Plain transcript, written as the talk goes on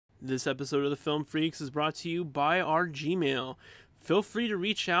This episode of the Film Freaks is brought to you by our Gmail. Feel free to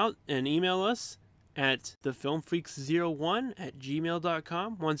reach out and email us at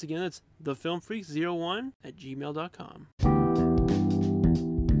thefilmfreaks01@gmail.com. Once again, it's thefilmfreaks01@gmail.com.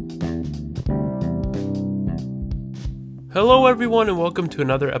 Hello everyone and welcome to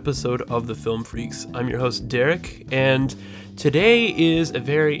another episode of The Film Freaks. I'm your host Derek, and today is a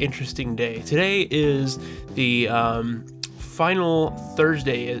very interesting day. Today is the final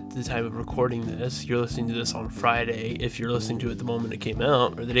Thursday at the time of recording this. You're listening to this on Friday if you're listening to it the moment it came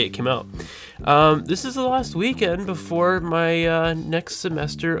out, or the day it came out. This is the last weekend before my next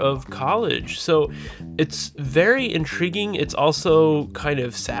semester of college, so it's very intriguing. It's also kind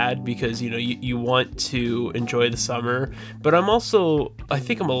of sad because you want to enjoy the summer, but I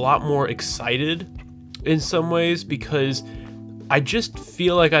think I'm a lot more excited in some ways because I just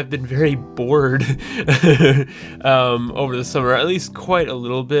feel like I've been very bored over the summer, at least quite a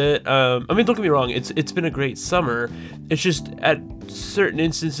little bit. Don't get me wrong, it's been a great summer. It's just at certain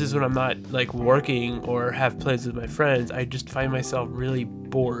instances when I'm not like working or have plans with my friends, I just find myself really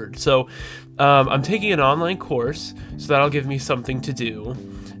bored. So I'm taking an online course, so that'll give me something to do.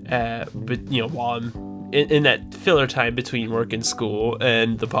 While I'm in that filler time between work and school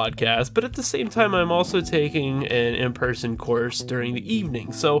and the podcast, but at the same time, I'm also taking an in-person course during the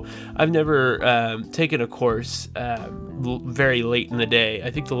evening. So I've never taken a course very late in the day.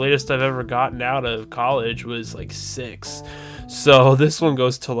 I think the latest I've ever gotten out of college was like 6. So this one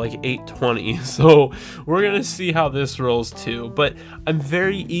goes to like 8:20. So we're going to see how this rolls too. But I'm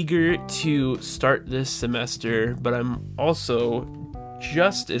very eager to start this semester, but I'm also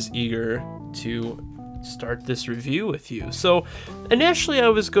just as eager to start this review with you. So initially I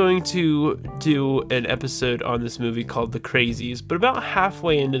was going to do an episode on this movie called The Crazies, but about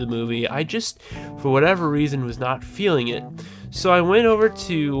halfway into the movie I just, for whatever reason, was not feeling it. So I went over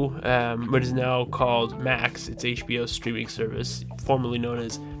to what is now called Max. It's HBO's streaming service, formerly known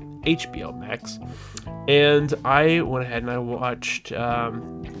as HBO Max, and I went ahead and I watched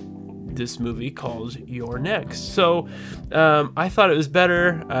this movie called You're Next. So I thought it was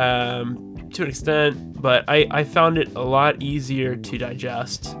better to an extent, but I found it a lot easier to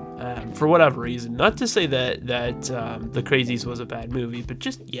digest for whatever reason. Not to say that The Crazies was a bad movie, but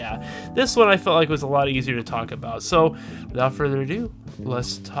just, this one I felt like was a lot easier to talk about. So without further ado,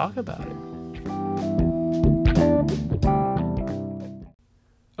 let's talk about it.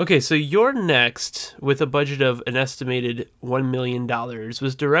 Okay, so You're Next, with a budget of an estimated $1 million,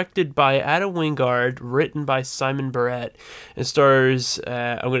 was directed by Adam Wingard, written by Simon Barrett, and stars,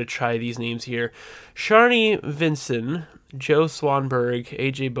 I'm going to try these names here, Sharni Vinson, Joe Swanberg,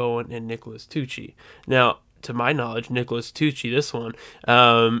 AJ Bowen, and Nicholas Tucci. Now, to my knowledge, Nicholas Tucci, this one,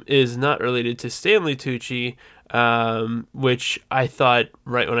 is not related to Stanley Tucci, which I thought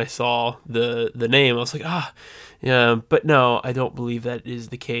right when I saw the name, I was like, yeah, but no, I don't believe that is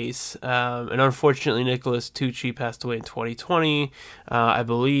the case. And unfortunately, Nicholas Tucci passed away in 2020. I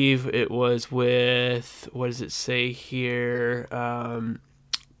believe it was with, what does it say here?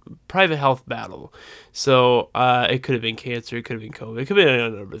 Private health battle. So it could have been cancer, it could have been COVID, it could have been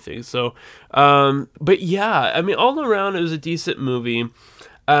a number of things. So, but yeah, I mean, all around it was a decent movie.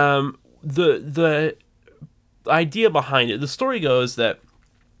 The idea behind it, the story goes that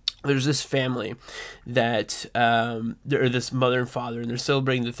there's this family that they're this mother and father, and they're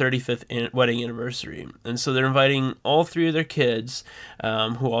celebrating the 35th wedding anniversary. And so they're inviting all 3 of their kids,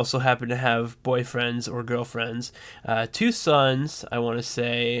 who also happen to have boyfriends or girlfriends, 2 sons, I want to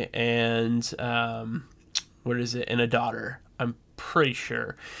say, and and a daughter, I'm pretty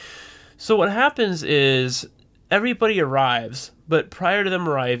sure. So what happens is everybody arrives, but prior to them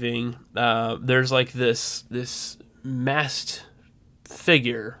arriving, there's like this masked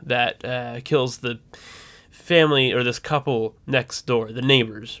figure that kills the family, or this couple next door, the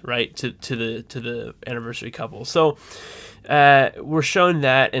neighbors, right, to the anniversary couple. So we're shown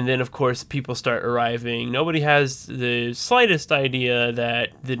that, and then of course people start arriving. Nobody has the slightest idea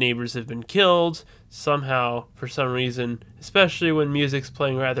that the neighbors have been killed somehow, for some reason, especially when music's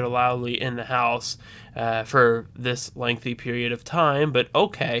playing rather loudly in the house for this lengthy period of time. But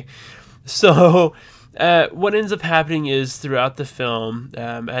okay, so what ends up happening is throughout the film,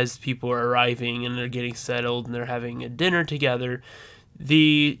 as people are arriving and they're getting settled and they're having a dinner together,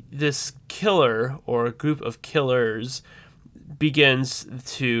 this killer, or a group of killers, begins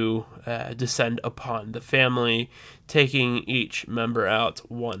to descend upon the family, taking each member out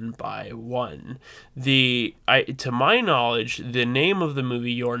one by one. To my knowledge, the name of the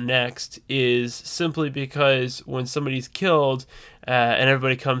movie You're Next is simply because when somebody's killed and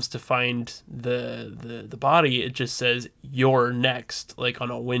everybody comes to find the body, it just says You're Next, like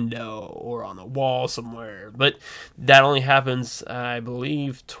on a window or on a wall somewhere. But that only happens, I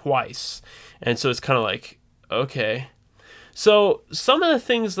believe, twice. And so it's kind of like, okay. So some of the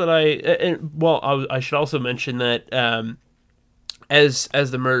things that I should also mention that as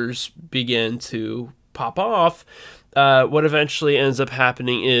the murders begin to pop off, what eventually ends up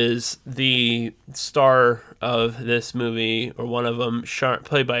happening is the star of this movie, or one of them,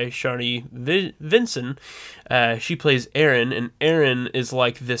 played by Sharni Vinson, she plays Erin, and Erin is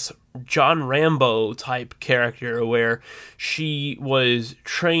like this John Rambo type character where she was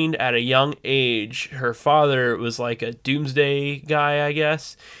trained at a young age. Her father was like a doomsday guy, I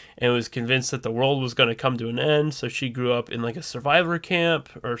guess, and was convinced that the world was going to come to an end. So she grew up in like a survivor camp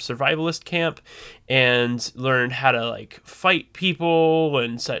or survivalist camp and learned how to like fight people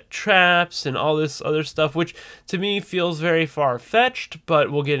and set traps and all this other stuff, which to me feels very far-fetched,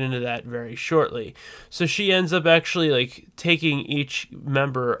 but we'll get into that very shortly. So she ends up actually like taking each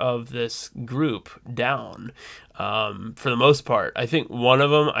member of this group down for the most part. I think one of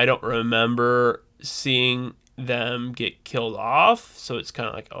them, I don't remember seeing them get killed off, so it's kind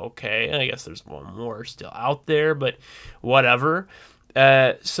of like, okay, I guess there's one more still out there, but whatever.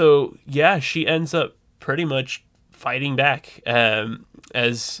 So yeah, she ends up pretty much fighting back,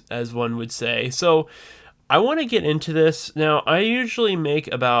 as one would say. So I want to get into this now. I usually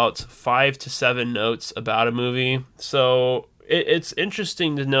make about 5 to 7 notes about a movie, so it's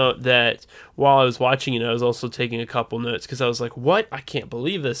interesting to note that while I was watching it, I was also taking a couple notes because I was like, what? I can't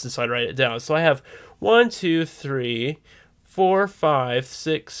believe this. And so I'd write it down. So I have 1, 2, 3, 4, 5,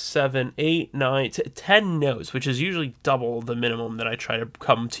 6, 7, 8, 9, 10 notes, which is usually double the minimum that I try to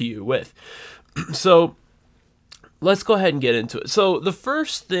come to you with. So let's go ahead and get into it. So the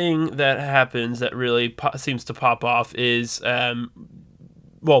first thing that happens that really seems to pop off is,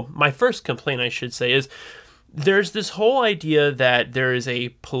 my first complaint, I should say, is there's this whole idea that there is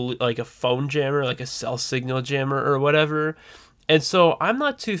like a phone jammer, like a cell signal jammer or whatever. And so I'm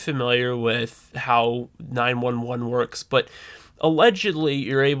not too familiar with how 911 works, but allegedly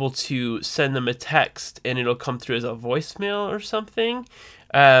you're able to send them a text and it'll come through as a voicemail or something,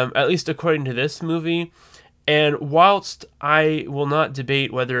 at least according to this movie. And whilst I will not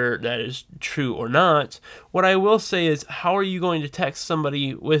debate whether that is true or not, what I will say is, how are you going to text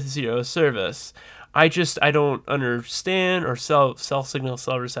somebody with zero service? I don't understand, or cell signal,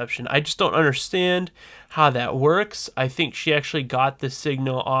 cell reception. I just don't understand how that works. I think she actually got the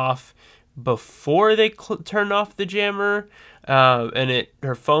signal off before they turned off the jammer, and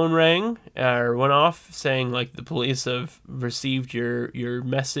her phone rang or went off saying like the police have received your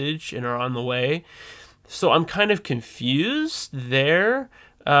message and are on the way. So I'm kind of confused there.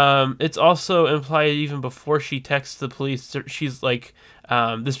 It's also implied even before she texts the police, she's like,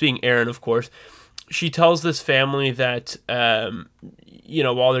 this being Erin, of course, she tells this family that,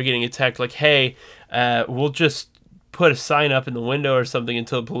 while they're getting attacked, like, hey, we'll just put a sign up in the window or something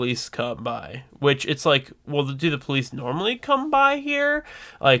until police come by. Which it's like, well, do the police normally come by here?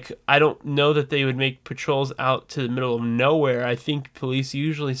 Like, I don't know that they would make patrols out to the middle of nowhere. I think police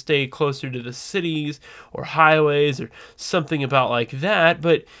usually stay closer to the cities or highways or something about like that.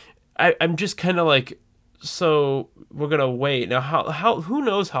 But I'm just kind of like, so we're gonna wait now. How who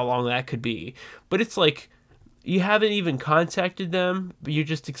knows how long that could be? But it's like you haven't even contacted them, but you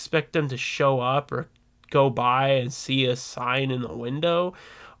just expect them to show up or go by and see a sign in the window.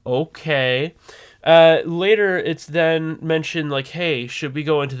 Okay. Later, it's then mentioned like, hey, should we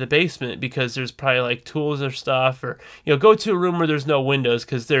go into the basement because there's probably like tools or stuff, or go to a room where there's no windows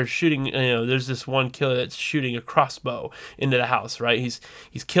because they're shooting. There's this one killer that's shooting a crossbow into the house. Right? He's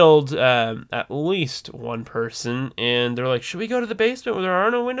killed at least one person, and they're like, should we go to the basement where there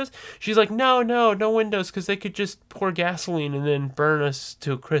are no windows? She's like, no windows because they could just pour gasoline and then burn us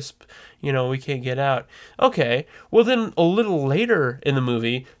to a crisp. We can't get out. Okay, well then a little later in the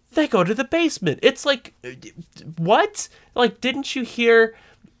movie, they go to the basement. It's like, what? Like, didn't you hear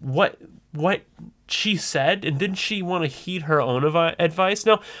what she said? And didn't she want to heed her own advice?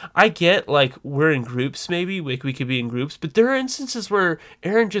 Now, I get, like, we're in groups maybe. We could be in groups. But there are instances where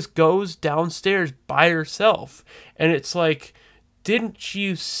Erin just goes downstairs by herself. And it's like, didn't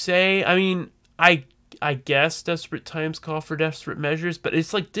you say... I mean, I guess desperate times call for desperate measures, but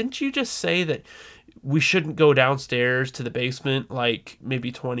it's like, didn't you just say that we shouldn't go downstairs to the basement like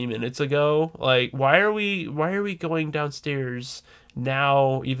maybe 20 minutes ago? Like, why are we going downstairs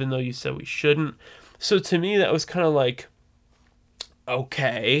now, even though you said we shouldn't? So to me, that was kind of like,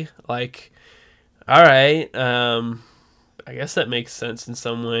 okay, like, all right, I guess that makes sense in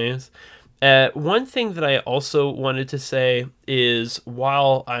some ways. One thing that I also wanted to say is,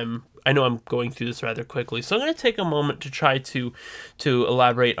 I know I'm going through this rather quickly, so I'm going to take a moment to try to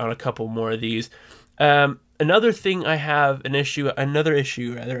elaborate on a couple more of these. Another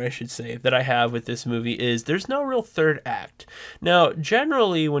issue rather, I should say, that I have with this movie is there's no real third act. Now,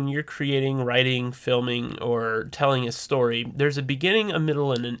 generally, when you're creating, writing, filming, or telling a story, there's a beginning, a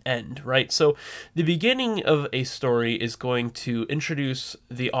middle, and an end, right? So the beginning of a story is going to introduce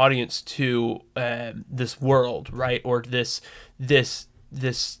the audience to this world, right? Or this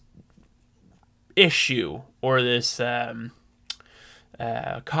issue, or this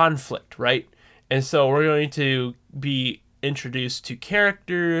conflict, right? And so we're going to be introduced to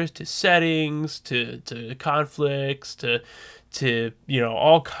characters, to settings, to conflicts, to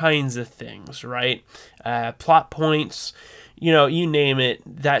all kinds of things, right? Plot points, you name it.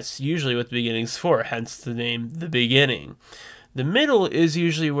 That's usually what the beginning's for, hence the name The Beginning. The middle is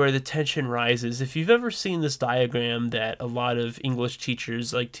usually where the tension rises. If you've ever seen this diagram that a lot of English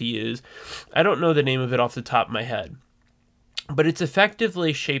teachers like to use, I don't know the name of it off the top of my head, but it's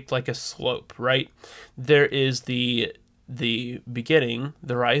effectively shaped like a slope, right? There is the beginning,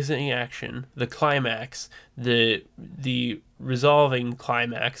 the rising action, the climax, the resolving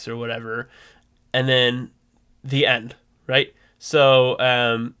climax or whatever, and then the end, right? So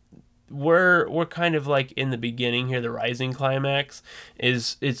we're kind of like in the beginning here. The rising climax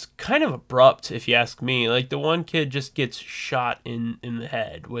it's kind of abrupt, if you ask me. Like, the one kid just gets shot in the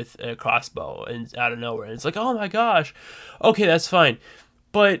head with a crossbow and out of nowhere, and it's like, oh my gosh, okay, that's fine.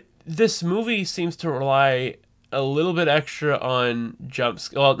 But this movie seems to rely a little bit extra on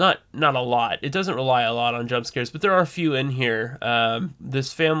jumps. Well, not a lot. It doesn't rely a lot on jump scares, but there are a few in here.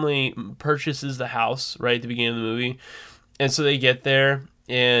 This family purchases the house right at the beginning of the movie, and so they get there,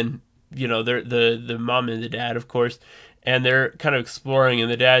 and they're the mom and the dad, of course, and they're kind of exploring. And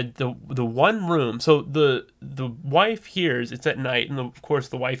the dad, the one room, so the wife hears, it's at night, and of course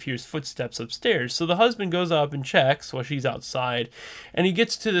the wife hears footsteps upstairs. So the husband goes up and checks while she's outside, and he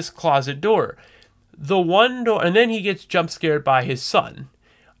gets to this closet door, the one door, and then he gets jump scared by his son.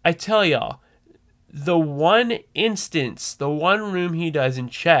 I tell y'all, the one instance, the one room he doesn't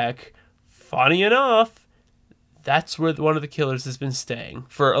check, funny enough, that's where one of the killers has been staying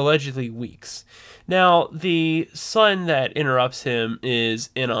for allegedly weeks. Now, the son that interrupts him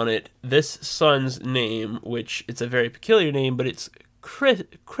is in on it. This son's name, which it's a very peculiar name, but it's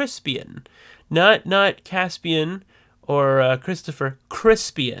Crispian. Not Caspian or Christopher.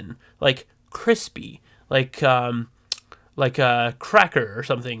 Crispian. Like crispy. Like a cracker or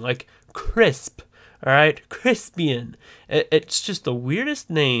something. Like crisp. All right? Crispian. It's just the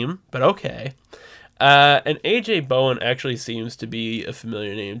weirdest name, but okay. And A.J. Bowen actually seems to be a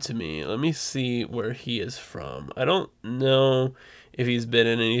familiar name to me. Let me see where he is from. I don't know if he's been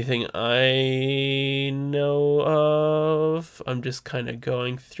in anything I know of. I'm just kind of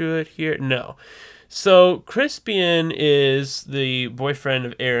going through it here. No. So Crispian is the boyfriend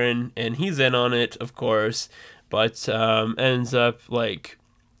of Erin, and he's in on it, of course, but ends up like...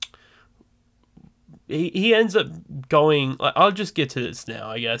 He ends up going... I'll just get to this now,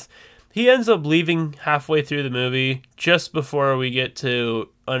 I guess. He ends up leaving halfway through the movie, just before we get to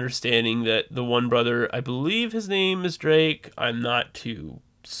understanding that the one brother, I believe his name is Drake. I'm not too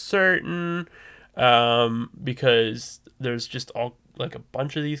certain, because there's just like a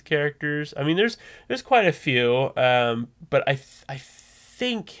bunch of these characters. I mean, there's quite a few, but I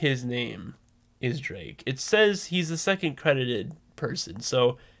think his name is Drake. It says he's the second credited person,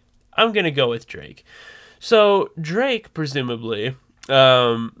 so I'm gonna go with Drake. So Drake, presumably,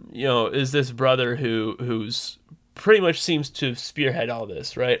 is this brother who's pretty much seems to spearhead all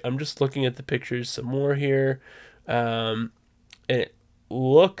this, right? I'm just looking at the pictures some more here. And it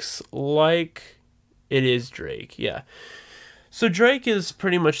looks like it is Drake. Yeah. So Drake is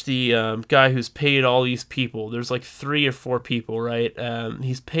pretty much the guy who's paid all these people. There's like 3 or 4 people, right?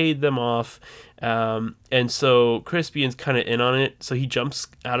 He's paid them off. And so Crispian's kind of in on it. So he jumps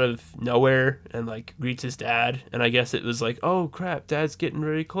out of nowhere and like greets his dad. And I guess it was like, oh crap, dad's getting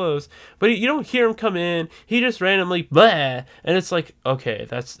very close. But you don't hear him come in. He just randomly, bleh. And it's like, okay,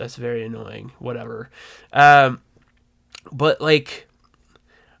 that's very annoying. Whatever. But like,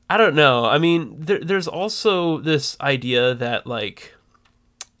 I don't know. I mean, there's also this idea that, like,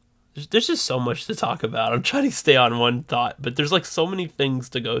 there's just so much to talk about. I'm trying to stay on one thought, but there's like so many things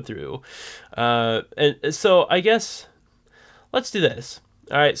to go through. And so I guess let's do this.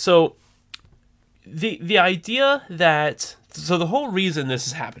 All right. So the idea that the whole reason this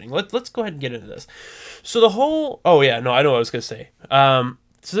is happening. Let's go ahead and get into this. So the whole oh yeah no I know what I was gonna say.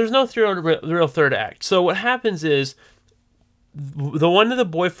 So there's no real third act. So what happens is the one of the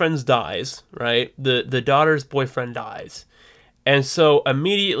boyfriends dies, right? The daughter's boyfriend dies, and so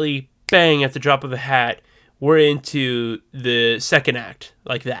immediately, bang, at the drop of a hat, we're into the second act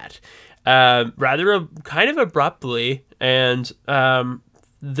like that. Rather kind of abruptly, and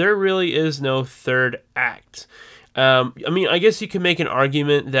there really is no third act. I mean, I guess you can make an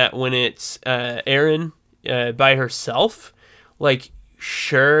argument that when it's Erin by herself, like,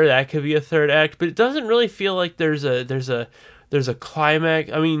 sure, that could be a third act, but it doesn't really feel like there's a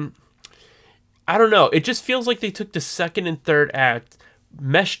climax. I mean, I don't know. It just feels like they took the second and third act,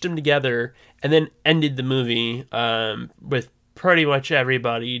 meshed them together, and then ended the movie with pretty much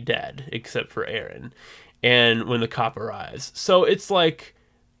everybody dead except for Erin, and when the cop arrives. So it's like,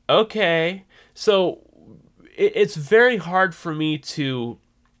 okay, so it's very hard for me to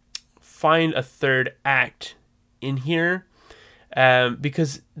find a third act in here,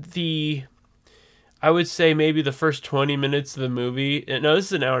 because I would say maybe the first 20 minutes of the movie, no, this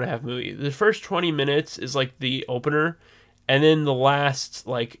is an hour and a half movie. The first 20 minutes is like the opener, and then the last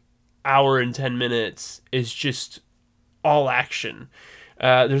like hour and 10 minutes is just all action.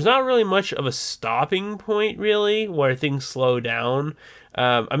 There's not really much of a stopping point, really, where things slow down.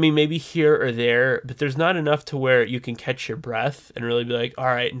 I mean, maybe here or there, but there's not enough to where you can catch your breath and really be like, all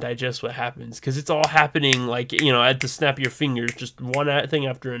right, and digest what happens. Because it's all happening, like, you know, at the snap of your fingers, just one thing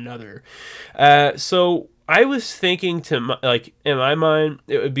after another. So I was thinking like, in my mind,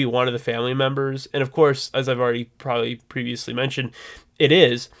 it would be one of the family members. And of course, as I've already probably previously mentioned, it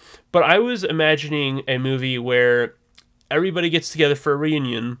is. But I was imagining a movie where everybody gets together for a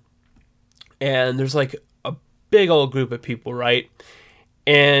reunion, and there's like a big old group of people, right?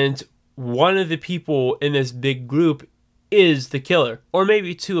 And one of the people in this big group is the killer, or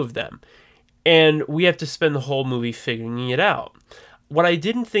maybe two of them. And we have to spend the whole movie figuring it out. What I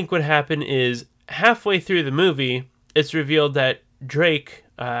didn't think would happen is halfway through the movie, it's revealed that Drake,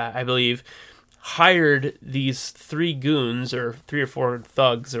 I believe, hired these three goons, or 3 or 4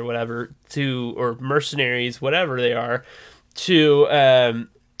 thugs or whatever, or mercenaries, whatever they are, to,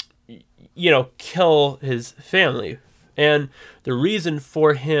 kill his family. And the reason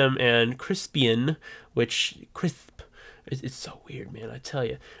for him and Crispian, it's so weird, man, I tell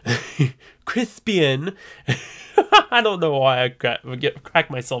you. Crispian, I don't know why I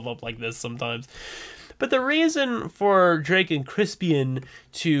crack myself up like this sometimes. But the reason for Drake and Crispian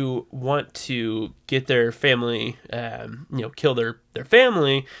to want to get their family, kill their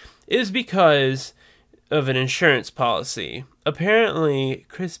family, is because of an insurance policy. Apparently,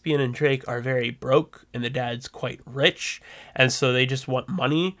 Crispian and Drake are very broke, and the dad's quite rich, and so they just want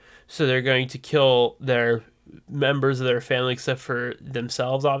money, so they're going to kill their members of their family, except for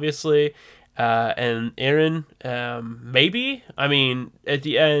themselves, obviously, and Erin, maybe? I mean, at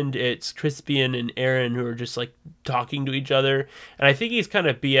the end, it's Crispian and Erin who are just, like, talking to each other, and I think he's kind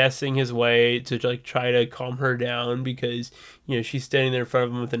of BSing his way to, like, try to calm her down, because, you know, she's standing there in front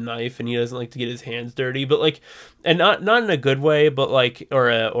of him with a knife, and he doesn't like to get his hands dirty, but, like, and not in a good way, but, like, or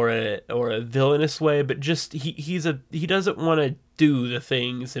a villainous way, but just, he doesn't want to do the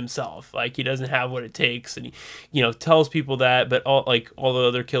things himself. Like, he doesn't have what it takes, and he, tells people that, but all the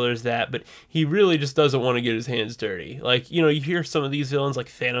other killers that, but he really just doesn't want to get his hands dirty. Like, you hear some of these villains, like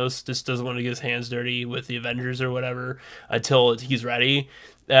Thanos, just doesn't want to get his hands dirty with the Avengers or whatever until he's ready.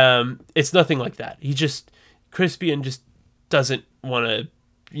 It's nothing like that. Crispian just doesn't want to,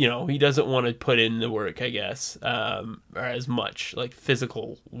 he doesn't want to put in the work, I guess, or as much, like,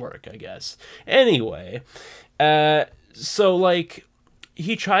 physical work, I guess. Anyway, so, like,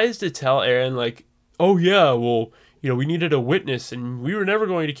 he tries to tell Erin, like, oh, yeah, well, we needed a witness, and we were never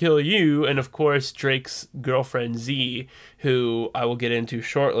going to kill you. And, of course, Drake's girlfriend, Z, who I will get into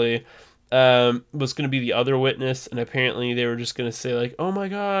shortly, was going to be the other witness, and apparently they were just going to say, like, oh, my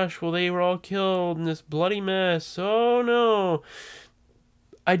gosh, well, they were all killed in this bloody mess. Oh, no.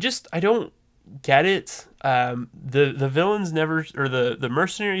 I don't get it. The villains never, or the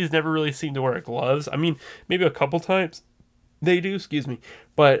mercenaries never really seem to wear gloves. I mean, maybe a couple times they do, excuse me,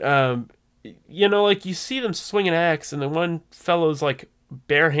 but like, you see them swing an axe, and the one fellow's like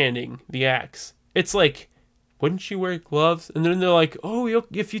barehanding the axe. It's like, wouldn't you wear gloves? And then they're like, oh,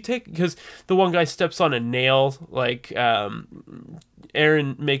 if you take, because the one guy steps on a nail, like,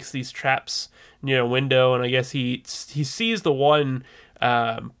 Erin makes these traps near a window, and I guess he sees the one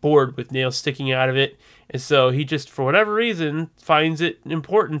board with nails sticking out of it. And so he just, for whatever reason, finds it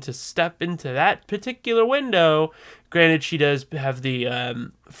important to step into that particular window. Granted, she does have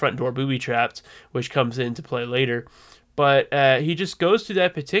the front door booby trapped, which comes into play later. But he just goes through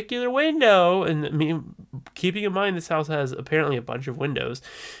that particular window, and I mean, keeping in mind this house has apparently a bunch of windows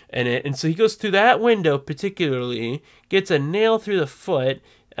in it, and so he goes through that window particularly, gets a nail through the foot,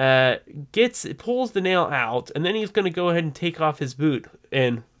 pulls the nail out, and then he's going to go ahead and take off his boot.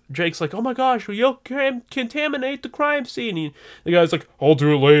 And Drake's like, "Oh my gosh, will you contaminate the crime scene?" And the guy's like, "I'll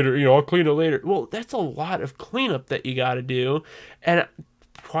do it later. I'll clean it later." Well, that's a lot of cleanup that you got to do, and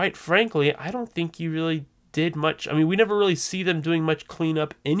quite frankly, I don't think you really did much. I mean, we never really see them doing much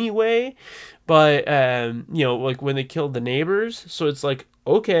cleanup anyway, but like when they killed the neighbors, so it's like,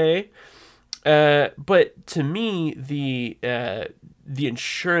 okay. But to me, the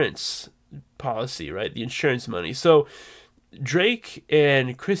insurance policy, right? The insurance money. So Drake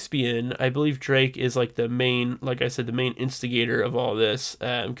and Crispian, I believe Drake is like the main, like I said, the main instigator of all this,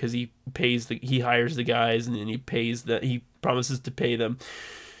 because he hires the guys, and then he promises to pay them.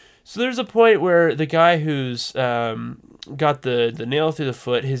 So there's a point where the guy who's got the nail through the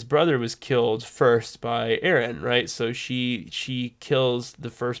foot, his brother was killed first by Erin, right? So she kills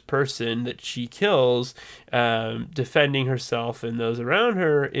the first person that she kills, defending herself and those around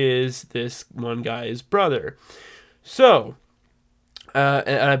her, is this one guy's brother. So,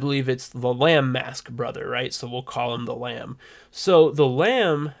 and I believe it's the Lamb Mask brother, right? So we'll call him the Lamb. So the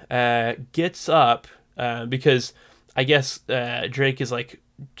Lamb gets up because I guess Drake is like,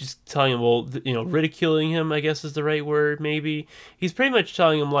 just telling him, well, ridiculing him, I guess is the right word, maybe. He's pretty much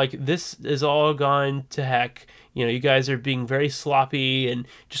telling him, like, this is all gone to heck. You guys are being very sloppy and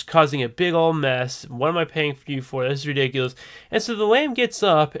just causing a big old mess. What am I paying for you for? This is ridiculous. And so the Lamb gets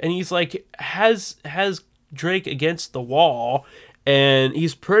up, and he's like, has Drake against the wall, and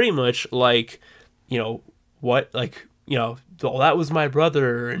he's pretty much like, what, like, well, that was my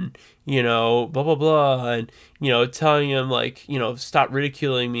brother, and blah blah blah, and telling him, like, stop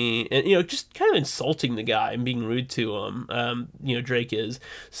ridiculing me, and just kind of insulting the guy and being rude to him. Drake is.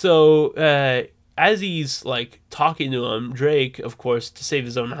 So as he's like talking to him, Drake, of course, to save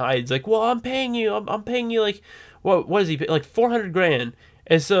his own hide, is like, well, I'm paying you like, what is he pay? Like $400,000.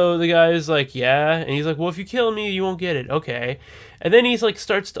 And so the guy's like, yeah. And he's like, well, if you kill me, you won't get it. Okay. And then he's like,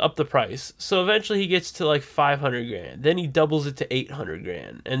 starts to up the price. So eventually he gets to like $500,000. Then he doubles it to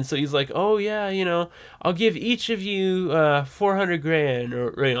 $800,000. And so he's like, oh yeah, I'll give each of you $400,000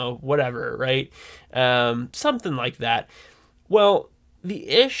 or, whatever, right? Something like that. Well, the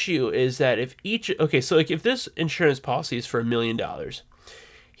issue is that if this insurance policy is for $1 million,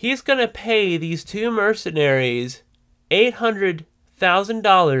 he's going to pay these two mercenaries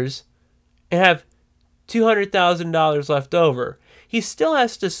 $800,000 and have $200,000 left over. He still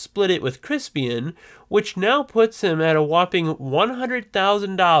has to split it with Crispian, which now puts him at a whopping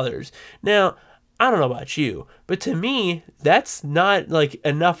 $100,000. Now, I don't know about you, but to me, that's not like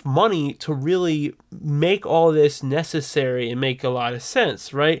enough money to really make all this necessary and make a lot of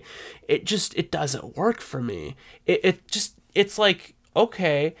sense, right? It doesn't work for me. It's like,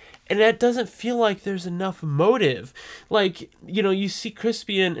 okay, and that doesn't feel like there's enough motive. Like, you see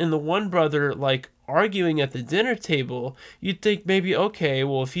Crispian and the one brother, like, arguing at the dinner table. You'd think maybe, okay,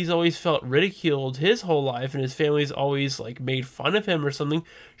 well, if he's always felt ridiculed his whole life and his family's always, like, made fun of him or something,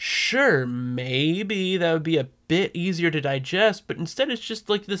 sure, maybe that would be a bit easier to digest, but instead it's just,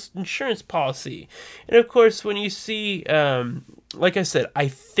 like, this insurance policy. And, of course, when you see, like I said, I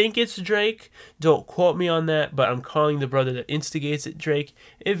think it's Drake. Don't quote me on that, but I'm calling the brother that instigates it Drake.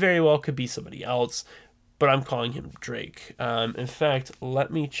 It very well could be somebody else, but I'm calling him Drake. In fact, let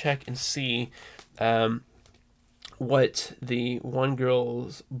me check and see what the one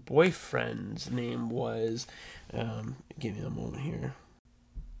girl's boyfriend's name was. Give me a moment here.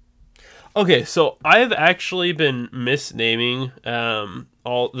 Okay, so I've actually been misnaming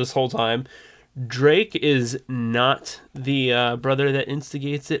all this whole time. Drake is not the brother that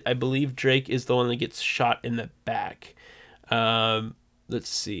instigates it. I believe Drake is the one that gets shot in the back. Let's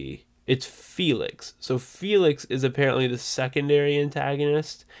see. It's Felix. So Felix is apparently the secondary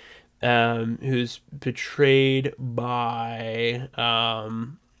antagonist, who's portrayed by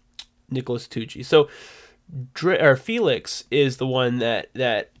Nicholas Tucci. So Felix is the one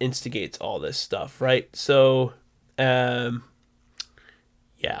that instigates all this stuff, right? So, yeah,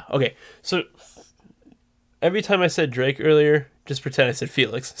 okay. So every time I said Drake earlier, just pretend I said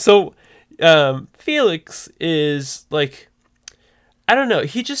Felix. So, Felix is like, I don't know.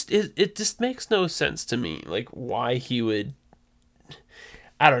 It just makes no sense to me, like, why he would.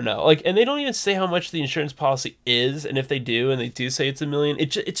 I don't know. Like, and they don't even say how much the insurance policy is, and if they do, and they do say it's 1 million, it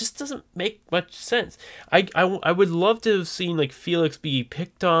just doesn't make much sense. I would love to have seen like Felix be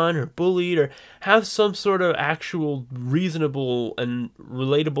picked on or bullied or have some sort of actual reasonable and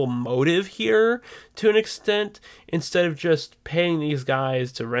relatable motive here to an extent, instead of just paying these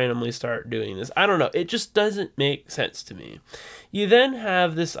guys to randomly start doing this. I don't know. It just doesn't make sense to me. You then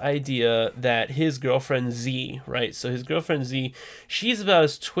have this idea that his girlfriend Z, right? So his girlfriend Z, she's about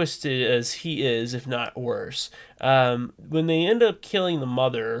as twisted as he is, if not worse. When they end up killing the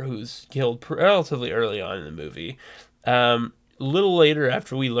mother, who's killed relatively early on in the movie, a little later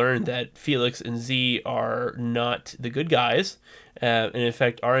after we learn that Felix and Z are not the good guys, and in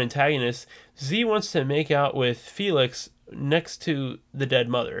fact are antagonists, Z wants to make out with Felix next to the dead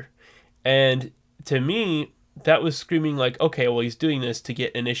mother. And to me, that was screaming like, okay, well, he's doing this to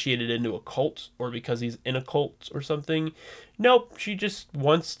get initiated into a cult or because he's in a cult or something. Nope, she just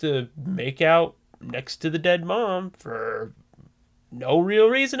wants to make out next to the dead mom for no real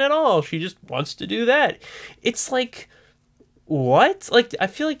reason at all. She just wants to do that. It's like, what? Like, I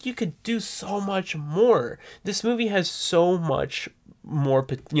feel like you could do so much more. This movie has so much more,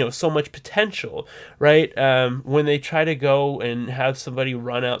 so much potential, right? When they try to go and have somebody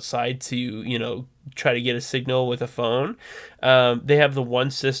run outside to, try to get a signal with a phone, they have the one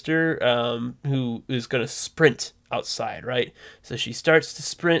sister who is going to sprint outside, right? So she starts to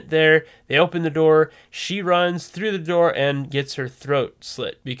sprint there. They open the door. She runs through the door and gets her throat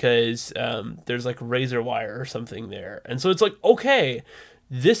slit because there's like razor wire or something there. And so it's like, okay,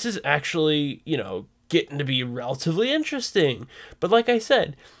 this is actually, getting to be relatively interesting. But like I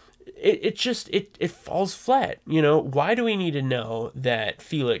said, it falls flat. Why do we need to know that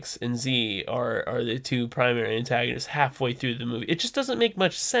Felix and Z are the two primary antagonists halfway through the movie? It just doesn't make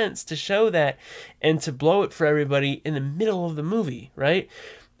much sense to show that and to blow it for everybody in the middle of the movie, right?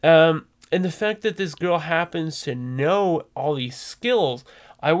 And the fact that this girl happens to know all these skills,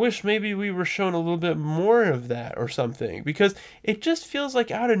 I wish maybe we were shown a little bit more of that or something, because it just feels like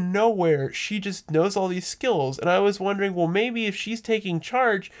out of nowhere she just knows all these skills. And I was wondering, well, maybe if she's taking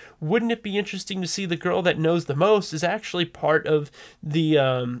charge, wouldn't it be interesting to see the girl that knows the most is actually part of the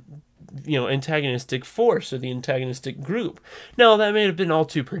antagonistic force or the antagonistic group? Now, that may have been all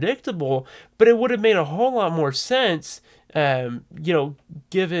too predictable, but it would have made a whole lot more sense,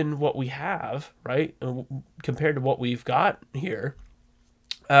 given what we have, right, compared to what we've got here.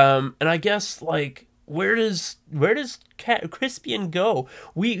 And I guess, like, where does Crispian go?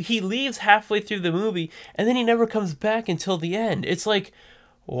 He leaves halfway through the movie, and then he never comes back until the end. It's like,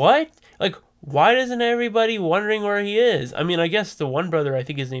 what? Like, why isn't everybody wondering where he is? I mean, I guess the one brother, I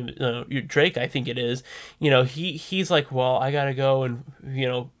think his name Drake, I think it is. He's like, well, I gotta go and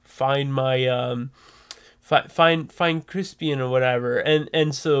find my find Crispian or whatever.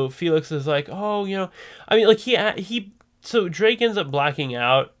 And so Felix is like, oh, I mean, like he. So Drake ends up blacking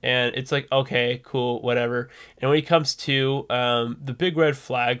out, and it's like, okay, cool, whatever. And when he comes to, the big red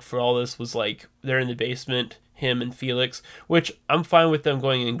flag for all this was like they're in the basement, him and Felix, which I'm fine with them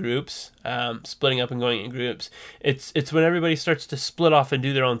going in groups, splitting up and going in groups. It's when everybody starts to split off and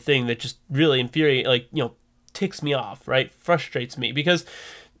do their own thing that just really infuriates, like, ticks me off, right? Frustrates me because,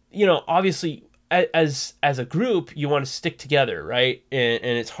 obviously, as a group, you want to stick together, right? And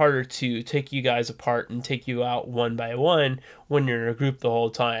it's harder to take you guys apart and take you out one by one when you're in a group the whole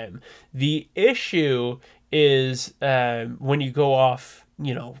time. The issue is when you go off,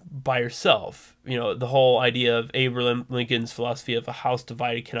 by yourself. The whole idea of Abraham Lincoln's philosophy of a house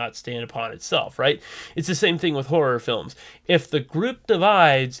divided cannot stand upon itself, right? It's the same thing with horror films. If the group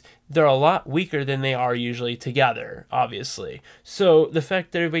divides, they're a lot weaker than they are usually together, obviously. So the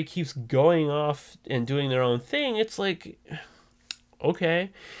fact that everybody keeps going off and doing their own thing, it's like, okay.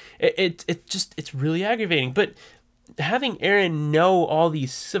 It's really aggravating. But having Erin know all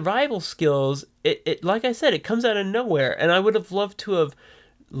these survival skills, it like I said, it comes out of nowhere. And I would have loved to have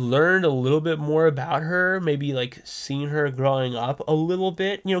learned a little bit more about her, maybe like seen her growing up a little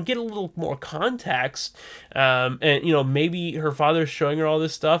bit, get a little more context, and maybe her father's showing her all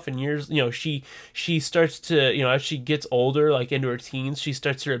this stuff, and years, she starts to, as she gets older, like into her teens, she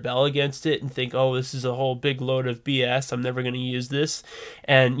starts to rebel against it and think, oh, this is a whole big load of BS, I'm never going to use this.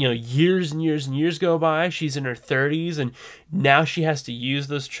 And years and years and years go by, she's in her 30s, and now she has to use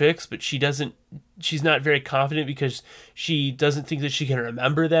those tricks, but she's not very confident because she doesn't think that she can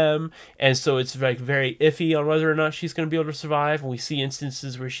remember them, and so it's like very iffy on whether or not she's going to be able to survive. And we see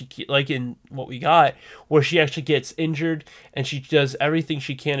instances where she, like in what we got, where she actually gets injured and she does everything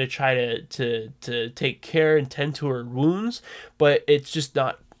she can to try to take care and tend to her wounds, but it's just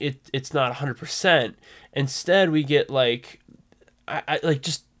not it's not 100%. Instead, we get like I like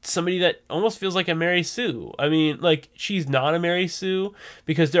just somebody that almost feels like a Mary Sue. I mean, like she's not a Mary Sue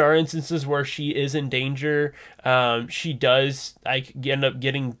because there are instances where she is in danger. She does like end up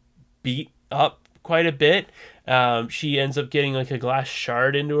getting beat up quite a bit. She ends up getting like a glass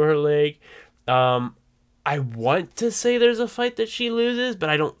shard into her leg. Um, I want to say there's a fight that she loses, but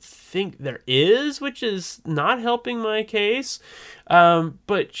I don't think there is, which is not helping my case.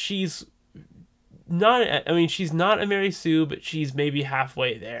 But she's not, I mean, she's not a Mary Sue, but she's maybe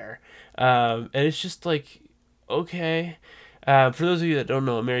halfway there. And it's just like, okay. For those of you that don't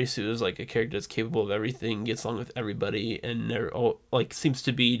know, Mary Sue is like a character that's capable of everything, gets along with everybody, and they're all, like seems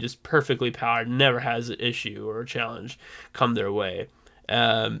to be just perfectly powered, never has an issue or a challenge come their way.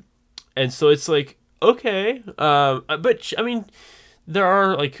 And so it's like, okay, but I mean, there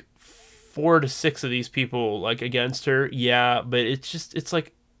are like 4 to 6 of these people like against her, yeah, but it's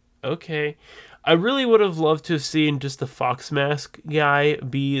like, okay. I really would have loved to have seen just the Fox Mask guy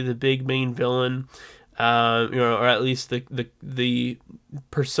be the big main villain, or at least the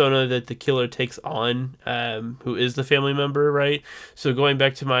persona that the killer takes on, who is the family member, right? So going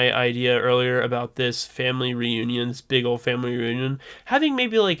back to my idea earlier about this family reunion, this big old family reunion, having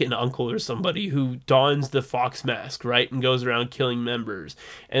maybe like an uncle or somebody who dons the Fox Mask, right, and goes around killing members,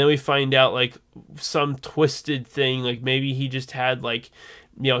 and then we find out like some twisted thing, like maybe he just had like,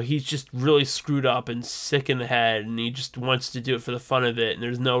 he's just really screwed up and sick in the head, and he just wants to do it for the fun of it, and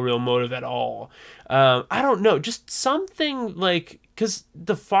there's no real motive at all. I don't know, just something like, because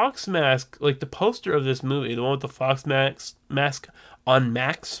the Fox Mask, like the poster of this movie, the one with the Fox mask on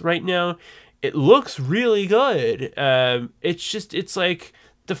Max right now, it looks really good. It's like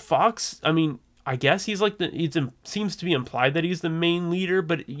the Fox, I mean, I guess he's like seems to be implied that he's the main leader,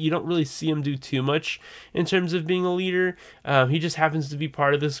 but you don't really see him do too much in terms of being a leader. He just happens to be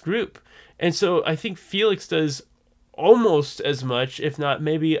part of this group. And so I think Felix does almost as much, if not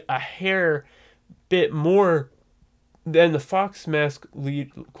maybe a hair bit more than the Fox Mask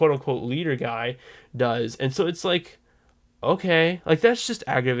lead, quote unquote leader guy does. And so it's like, okay, like that's just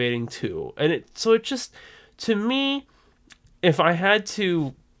aggravating too. And it just, to me, if I had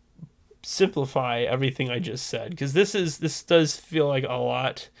to simplify everything I just said, because this does feel like a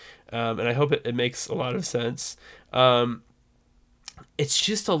lot, and I hope it makes a lot of sense. It's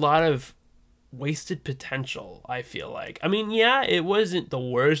just a lot of wasted potential, I feel like. I mean, yeah, it wasn't the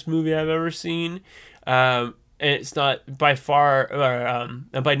worst movie I've ever seen, and it's not by far, or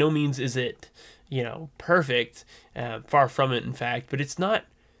and by no means is it, perfect. Far from it, in fact. But it's not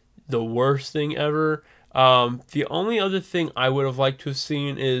the worst thing ever. The only other thing I would have liked to have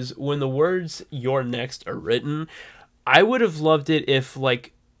seen is when the words "you're next" are written. I would have loved it if,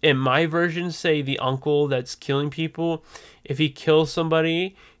 like, in my version, say the uncle that's killing people, if he kills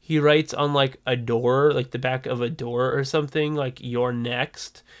somebody, he writes on like a door, like the back of a door or something, like "you're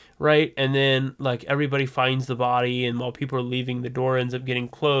next," right? And then like everybody finds the body, and while people are leaving, the door ends up getting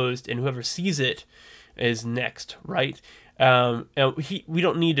closed, and whoever sees it is next, right? And we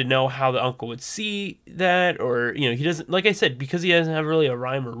don't need to know how the uncle would see that, or he doesn't, like I said, because he doesn't have really a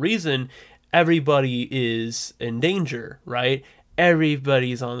rhyme or reason. Everybody is in danger, right?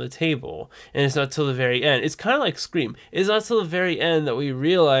 Everybody's on the table, and it's not till the very end. It's kind of like Scream. It's not till the very end that we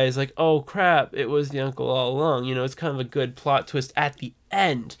realize, like, oh crap, it was the uncle all along. It's kind of a good plot twist at the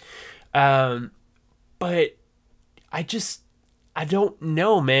end. But I don't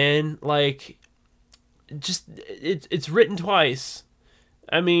know, man. Like, just it's written twice.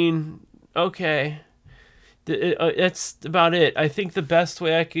 I mean, okay, that's about it. I think the best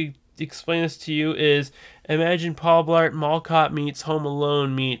way I could explain this to you is, imagine Paul Blart Mall Cop meets Home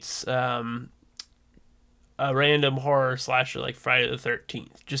Alone meets a random horror slasher like Friday the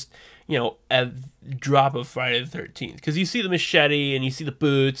 13th. Just a drop of Friday the 13th, because you see the machete and you see the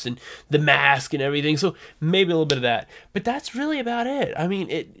boots and the mask and everything. So maybe a little bit of that, but that's really about it. I mean,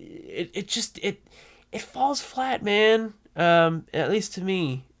 it falls flat, man. At least to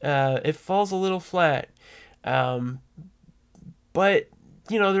me, it falls a little flat. But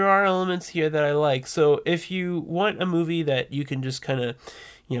there are elements here that I like. So if you want a movie that you can just kind of,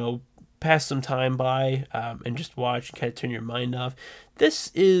 pass some time by, and just watch and kind of turn your mind off,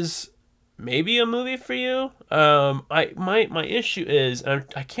 this is maybe a movie for you. My issue is,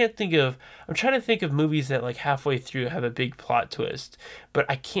 I can't think of. I'm trying to think of movies that like halfway through have a big plot twist, but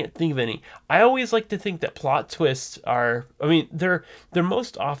I can't think of any. I always like to think that plot twists are. I mean, they're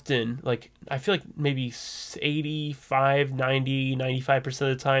most often, like, I feel like maybe 85, 90, 95% of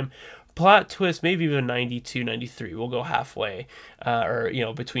the time. Plot twist, maybe even 92, 93. We'll go halfway, or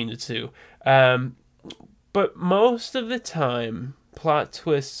between the two. But most of the time, plot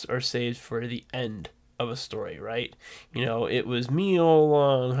twists are saved for the end of a story, right? You know, it was me all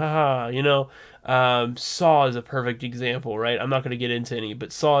along, haha, you know. Saw is a perfect example, right? I'm not going to get into any,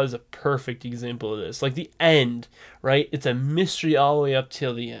 but Saw is a perfect example of this. Like the end, right? It's a mystery all the way up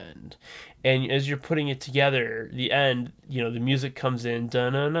till the end. And as you're putting it together, the end, you know, the music comes in,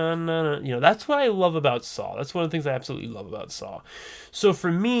 you know, that's what I love about Saw. That's one of the things I absolutely love about Saw. So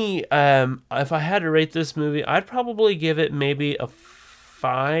for me, if I had to rate this movie, I'd probably give it maybe a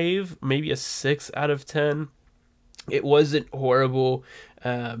 5, maybe a 6 out of 10. It wasn't horrible,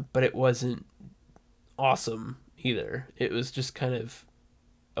 but it wasn't awesome either. It was just kind of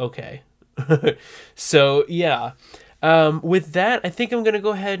okay. So yeah. With that, I think I'm going to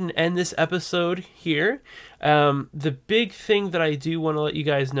go ahead and end this episode here. The big thing that I do want to let you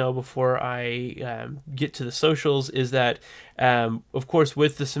guys know before I get to the socials is that, of course,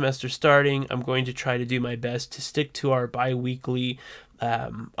 with the semester starting, I'm going to try to do my best to stick to our bi-weekly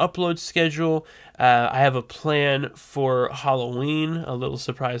upload schedule. I have a plan for Halloween, a little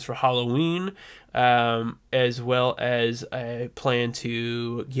surprise for Halloween, as well as I plan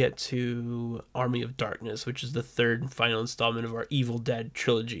to get to Army of Darkness, which is the third and final installment of our Evil Dead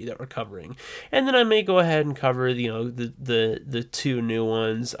trilogy that we're covering. And then I may go ahead and cover, you know, the two new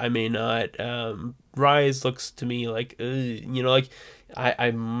ones. I may not. Rise looks to me like, you know, like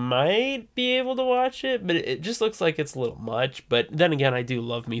I might be able to watch it, but it just looks like it's a little much. But then again, I do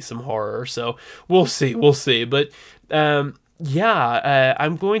love me some horror, so we'll see. But yeah,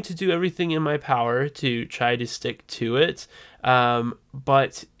 I'm going to do everything in my power to try to stick to it.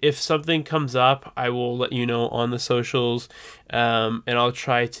 But if something comes up, I will let you know on the socials, and I'll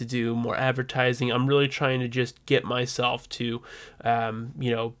try to do more advertising. I'm really trying to just get myself to, you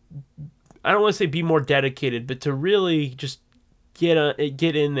know, I don't want to say be more dedicated, but to really just get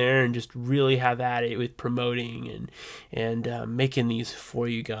in there and just really have at it with promoting and making these for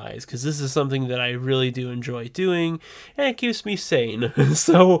you guys, because this is something that I really do enjoy doing, and it keeps me sane.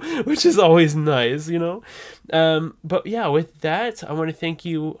 So, which is always nice, you know. But yeah, with that, I want to thank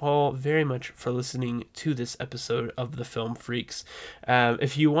you all very much for listening to this episode of the Film Freaks.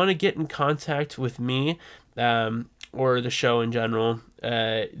 If you want to get in contact with me, or the show in general,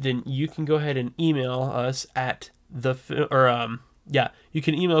 then you can go ahead and email us at you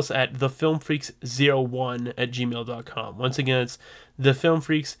can email us at thefilmfreaks01@gmail.com. Once again, it's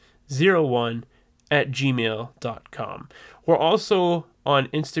thefilmfreaks01@gmail.com. We're also on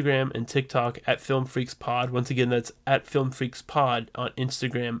Instagram and TikTok at FilmFreaksPod. Once again, that's at FilmFreaksPod on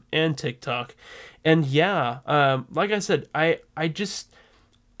Instagram and TikTok. And yeah, like I said, I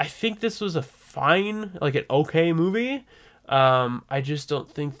think this was a fine, like an okay movie. I just don't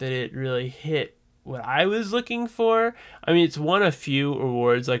think that it really hit what I was looking for. I mean, it's won a few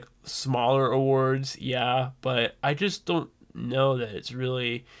awards, like smaller awards, yeah, but I just don't know that it's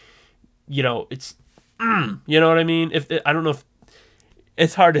really, you know, it's, you know what I mean? I don't know if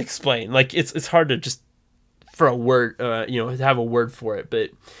it's hard to explain. Like it's hard to just for a word, you know, have a word for it.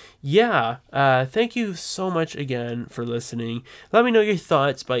 But yeah, thank you so much again for listening. Let me know your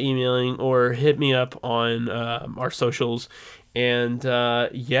thoughts by emailing or hit me up on our socials. And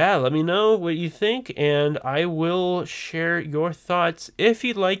yeah, let me know what you think, and I will share your thoughts. If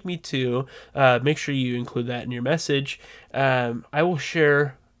you'd like me to, make sure you include that in your message. I will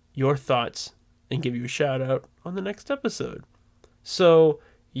share your thoughts and give you a shout out on the next episode. So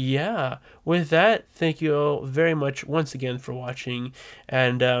yeah, with that, thank you all very much once again for watching,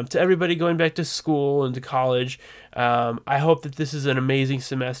 and to everybody going back to school and to college, I hope that this is an amazing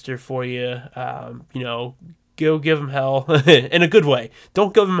semester for you. You know, go give them hell in a good way.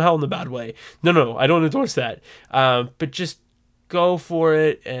 Don't give them hell in the bad way. No, I don't endorse that. But just go for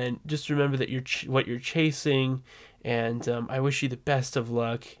it, and just remember that you're what you're chasing. And I wish you the best of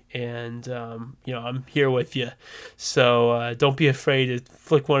luck. And you know, I'm here with you. So don't be afraid to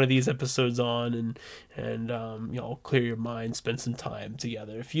flick one of these episodes on and you know, clear your mind, spend some time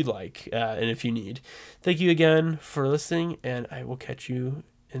together if you like, and if you need. Thank you again for listening, and I will catch you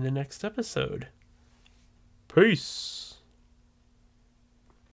in the next episode. Peace.